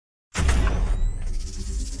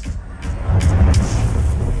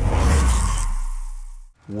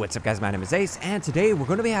What's up guys, my name is Ace, and today we're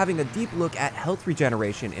going to be having a deep look at health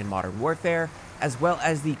regeneration in Modern Warfare, as well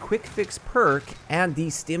as the Quickfix perk and the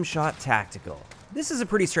Stim Shot tactical. This is a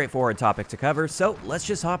pretty straightforward topic to cover, so let's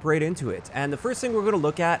just hop right into it. And the first thing we're going to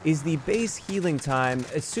look at is the base healing time,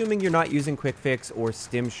 assuming you're not using Quickfix or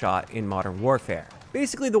Stim Shot in Modern Warfare.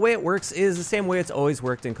 Basically, the way it works is the same way it's always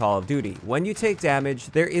worked in Call of Duty. When you take damage,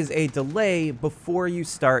 there is a delay before you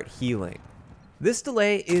start healing. This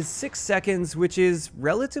delay is 6 seconds, which is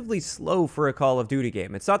relatively slow for a Call of Duty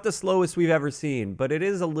game. It's not the slowest we've ever seen, but it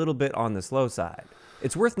is a little bit on the slow side.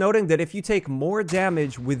 It's worth noting that if you take more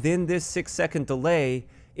damage within this 6-second delay,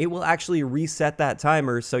 it will actually reset that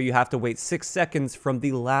timer, so you have to wait 6 seconds from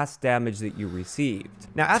the last damage that you received.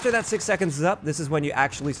 Now, after that 6 seconds is up, this is when you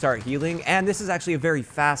actually start healing, and this is actually a very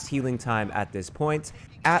fast healing time at this point,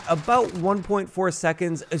 at about 1.4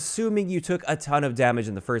 seconds, assuming you took a ton of damage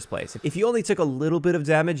in the first place. If you only took a little bit of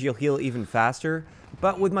damage, you'll heal even faster.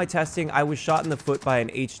 But with my testing, I was shot in the foot by an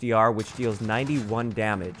HDR, which deals 91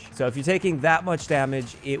 damage. So if you're taking that much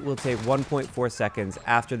damage, it will take 1.4 seconds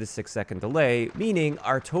after the 6-second delay, meaning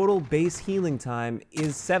our total base healing time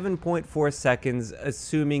is 7.4 seconds,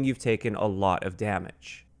 assuming you've taken a lot of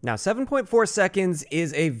damage. Now, 7.4 seconds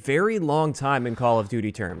is a very long time in Call of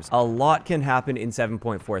Duty terms. A lot can happen in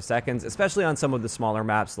 7.4 seconds, especially on some of the smaller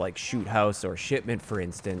maps like Shoot House or Shipment, for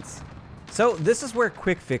instance. So this is where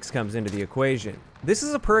Quickfix comes into the equation. This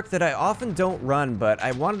is a perk that I often don't run, but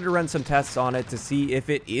I wanted to run some tests on it to see if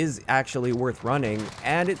it is actually worth running,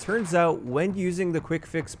 and it turns out when using the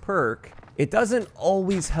Quickfix perk, it doesn't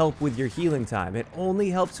always help with your healing time. It only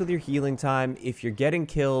helps with your healing time if you're getting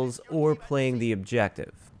kills or playing the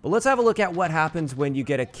objective. But let's have a look at what happens when you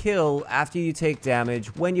get a kill after you take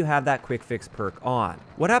damage when you have that Quickfix perk on.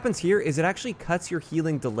 What happens here is it actually cuts your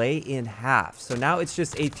healing delay in half. So now it's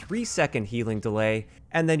just a 3-second healing delay,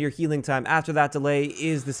 and then your healing time after that delay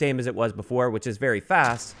is the same as it was before, which is very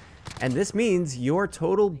fast. And this means your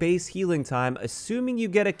total base healing time, assuming you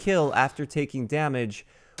get a kill after taking damage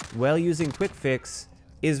while using Quickfix,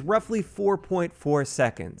 is roughly 4.4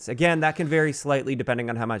 seconds. Again, that can vary slightly depending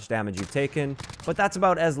on how much damage you've taken, but that's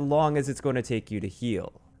about as long as it's going to take you to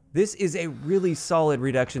heal. This is a really solid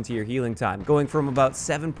reduction to your healing time, going from about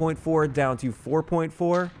 7.4 down to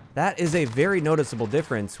 4.4. That is a very noticeable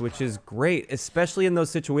difference, which is great, especially in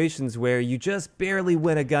those situations where you just barely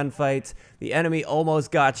win a gunfight, the enemy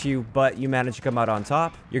almost got you, but you manage to come out on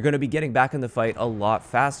top. You're going to be getting back in the fight a lot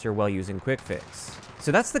faster while using Quickfix.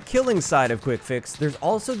 So that's the killing side of Quickfix. There's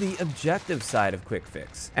also the objective side of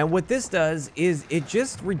Quickfix. And what this does is it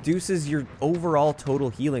just reduces your overall total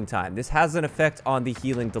healing time. This has an effect on the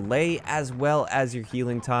healing delay as well as your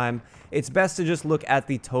healing time. It's best to just look at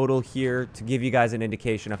the total here to give you guys an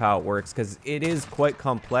indication of how it works, because it is quite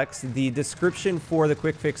complex. The description for the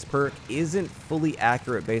Quickfix perk isn't fully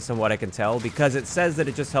accurate based on what I can tell, because it says that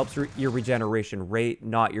it just helps your regeneration rate,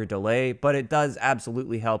 not your delay, but it does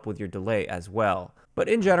absolutely help with your delay as well. But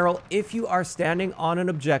in general, if you are standing on an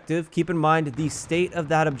objective, keep in mind the state of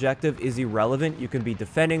that objective is irrelevant. You can be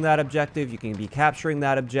defending that objective, you can be capturing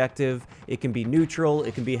that objective, it can be neutral,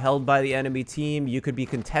 it can be held by the enemy team, you could be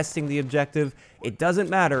contesting the objective. It doesn't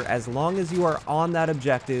matter as long as you are on that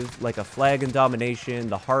objective, like a flag and domination,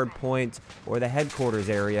 the hard point, or the headquarters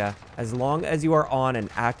area. As long as you are on an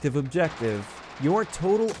active objective, your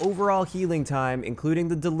total overall healing time, including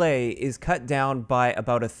the delay, is cut down by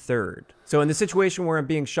about 1/3. So in the situation where I'm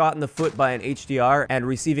being shot in the foot by an HDR and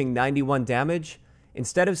receiving 91 damage,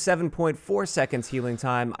 instead of 7.4 seconds healing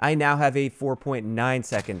time, I now have a 4.9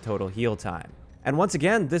 second total heal time. And once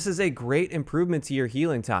again, this is a great improvement to your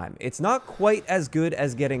healing time. It's not quite as good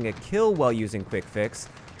as getting a kill while using Quickfix.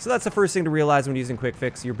 So that's the first thing to realize when using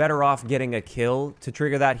Quickfix. You're better off getting a kill to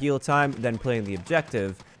trigger that heal time than playing the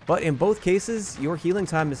objective. But in both cases, your healing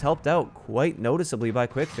time is helped out quite noticeably by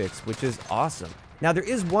Quickfix, which is awesome. Now, there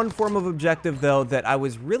is one form of objective, though, that I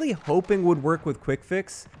was really hoping would work with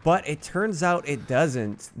Quickfix, but it turns out it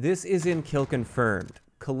doesn't. This is in Kill Confirmed.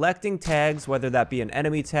 Collecting tags, whether that be an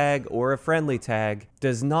enemy tag or a friendly tag,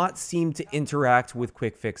 does not seem to interact with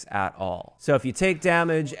Quickfix at all. So if you take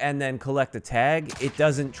damage and then collect a tag, it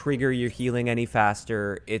doesn't trigger your healing any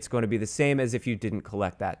faster. It's going to be the same as if you didn't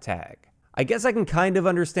collect that tag. I guess I can kind of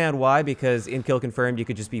understand why, because in Kill Confirmed, you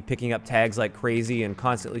could just be picking up tags like crazy and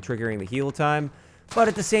constantly triggering the heal time. But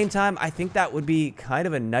at the same time, I think that would be kind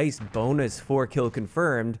of a nice bonus for Kill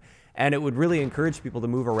Confirmed, and it would really encourage people to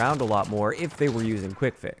move around a lot more if they were using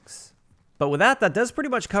Quickfix. But with that, that does pretty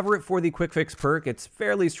much cover it for the Quickfix perk. It's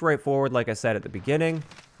fairly straightforward, like I said at the beginning.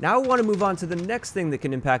 Now I want to move on to the next thing that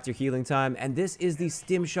can impact your healing time, and this is the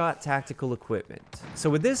Stim Shot tactical equipment. So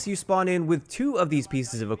with this, you spawn in with 2 of these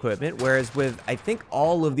pieces of equipment, whereas with, I think,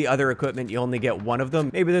 all of the other equipment, you only get 1 of them.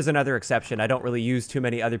 Maybe there's another exception. I don't really use too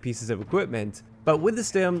many other pieces of equipment. But with the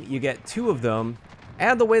Stim, you get 2 of them.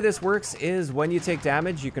 And the way this works is when you take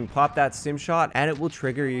damage, you can pop that Stim Shot and it will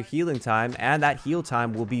trigger your healing time, and that heal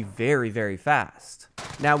time will be very, very fast.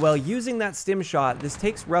 Now, while using that Stim Shot, this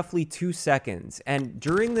takes roughly 2 seconds, and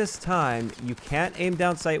during this time, you can't aim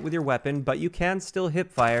down sight with your weapon, but you can still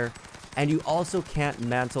hip fire, and you also can't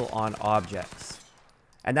mantle on objects.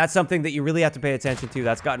 And that's something that you really have to pay attention to.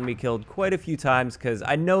 That's gotten me killed quite a few times, because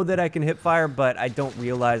I know that I can hip fire, but I don't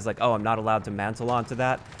realize, like, oh, I'm not allowed to mantle onto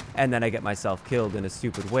that, and then I get myself killed in a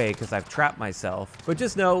stupid way because I've trapped myself. But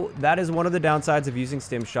just know, that is one of the downsides of using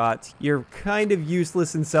Stim Shot. You're kind of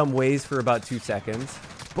useless in some ways for about 2 seconds.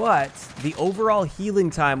 But the overall healing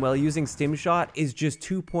time while using Stim Shot is just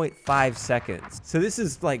 2.5 seconds. So this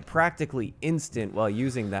is like practically instant while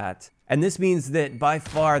using that. And this means that by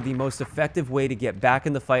far the most effective way to get back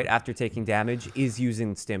in the fight after taking damage is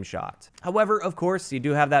using Stim Shot. However, of course, you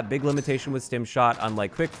do have that big limitation with Stim Shot.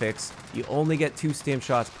 Unlike Quickfix, you only get 2 Stim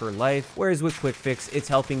Shots per life, whereas with Quickfix, it's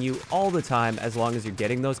helping you all the time as long as you're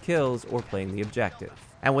getting those kills or playing the objective.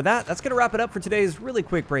 And with that, that's going to wrap it up for today's really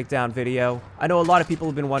quick breakdown video. I know a lot of people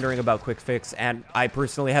have been wondering about Quickfix, and I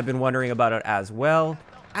personally have been wondering about it as well.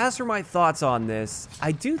 As for my thoughts on this,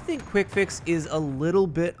 I do think Quickfix is a little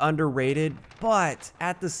bit underrated, but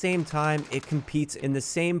at the same time, it competes in the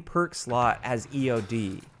same perk slot as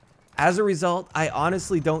EOD. As a result, I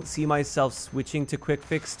honestly don't see myself switching to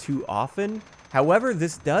Quickfix too often. However,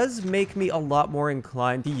 this does make me a lot more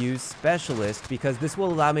inclined to use Specialist, because this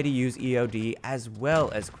will allow me to use EOD as well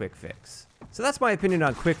as Quickfix. So that's my opinion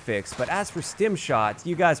on Quickfix, but as for Stim Shot,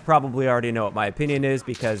 you guys probably already know what my opinion is,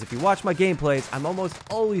 because if you watch my gameplays, I'm almost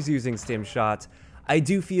always using Stim Shot. I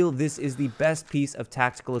do feel this is the best piece of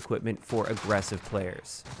tactical equipment for aggressive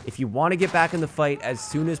players. If you want to get back in the fight as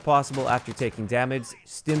soon as possible after taking damage,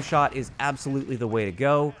 Stim Shot is absolutely the way to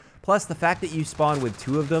go. Plus, the fact that you spawn with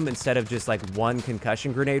 2 of them instead of just like 1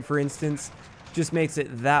 concussion grenade, for instance, just makes it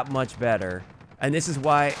that much better. And this is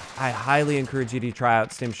why I highly encourage you to try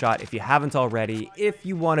out Stim Shot if you haven't already, if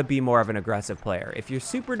you want to be more of an aggressive player. If you're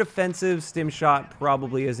super defensive, Stim Shot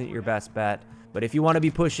probably isn't your best bet. But if you want to be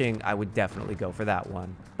pushing, I would definitely go for that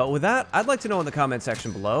one. But with that, I'd like to know in the comment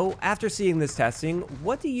section below, after seeing this testing,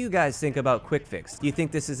 what do you guys think about Quickfix? Do you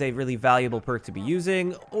think this is a really valuable perk to be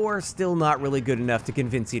using, or still not really good enough to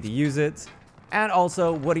convince you to use it? And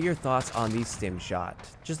also, what are your thoughts on the Stim Shot?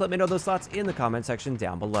 Just let me know those thoughts in the comment section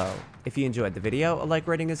down below. If you enjoyed the video, a like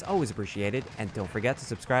rating is always appreciated, and don't forget to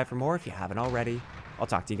subscribe for more if you haven't already. I'll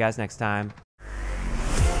talk to you guys next time.